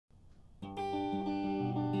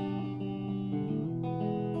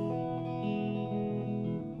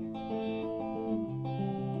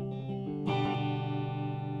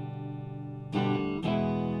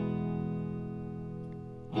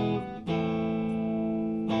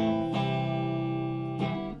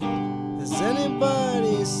Has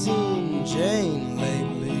anybody seen Jane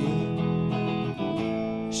lately?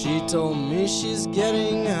 She told me she's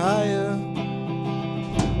getting higher.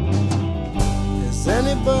 Has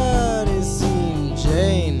anybody seen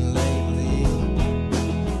Jane lately?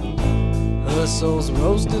 Her soul's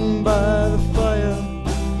roasting by the fire.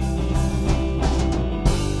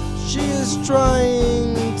 She is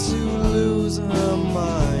trying to lose her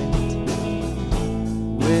mind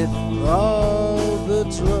with all the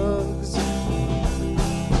drugs.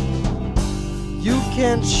 You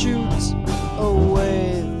can't shoot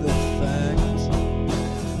away the fact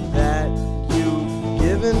that you've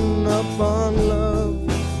given up on love.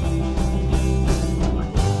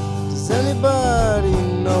 Does anybody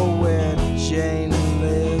know where Jane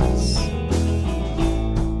lives?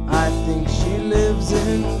 I think she lives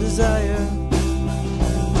in desire.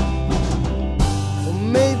 Or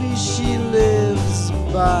maybe she lives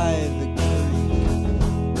by the creek.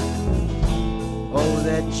 Oh,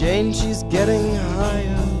 that Jane, she's getting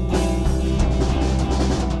higher.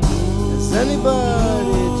 Has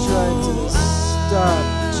anybody tried to stop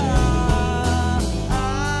Jane?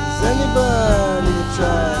 Has anybody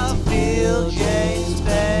tried to feel Jane's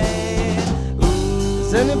pain?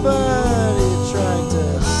 Has anybody tried to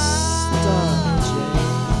stop Jane?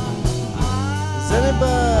 Has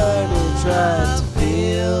anybody tried to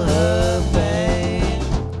feel her pain?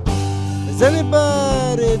 Has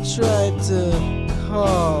anybody tried to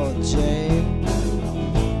call Jane?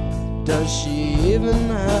 Does she even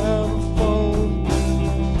have a phone?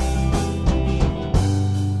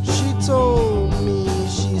 She told me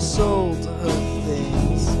she sold her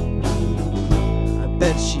things. I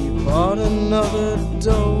bet she bought another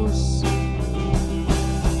dose.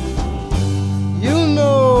 You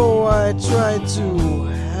know I tried to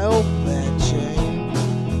help that Jane.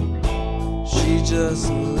 She just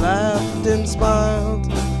laughed and smiled.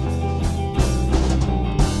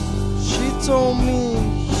 She told me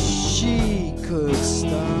she could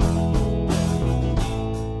stop,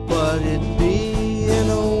 but it'd be in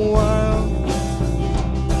a while.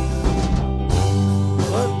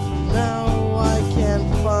 But now I can't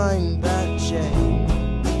find that Jane.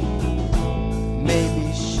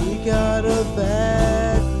 Maybe she got a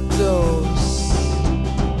bad dose.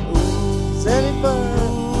 Has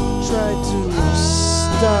anybody tried to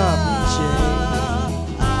stop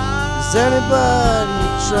Jane? Has anybody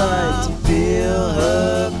tried to feel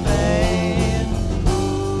her pain?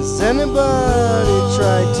 Has anybody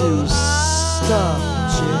tried to stop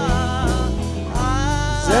Jane?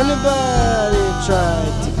 Has anybody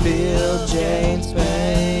tried to feel Jane's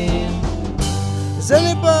pain? Has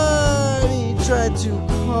anybody tried to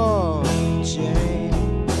call Jane?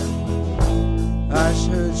 I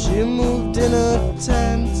heard she moved in a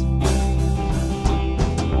tent.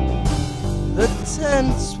 The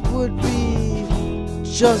tent would be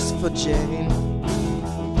just for Jane.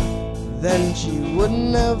 Then she would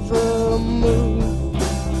never move.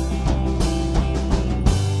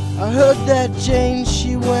 I heard that Jane,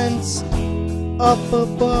 she went up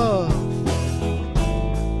above.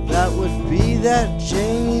 That would be that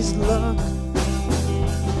Janie's luck.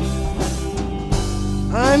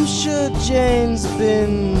 I'm sure Jane's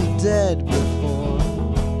been dead before,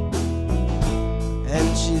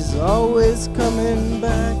 and she's always coming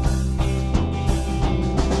back.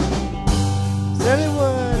 Has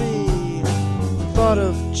anybody thought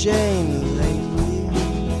of Jane lately?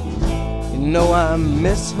 You know I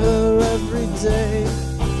miss her every day.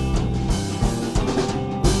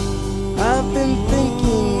 I've been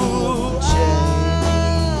thinking of Jane.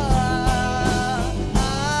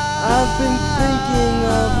 I've been thinking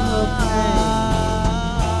of her pain.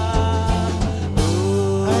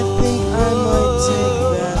 I think I might take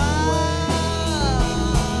that way,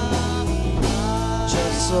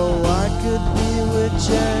 just so I could be with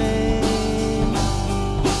Jane.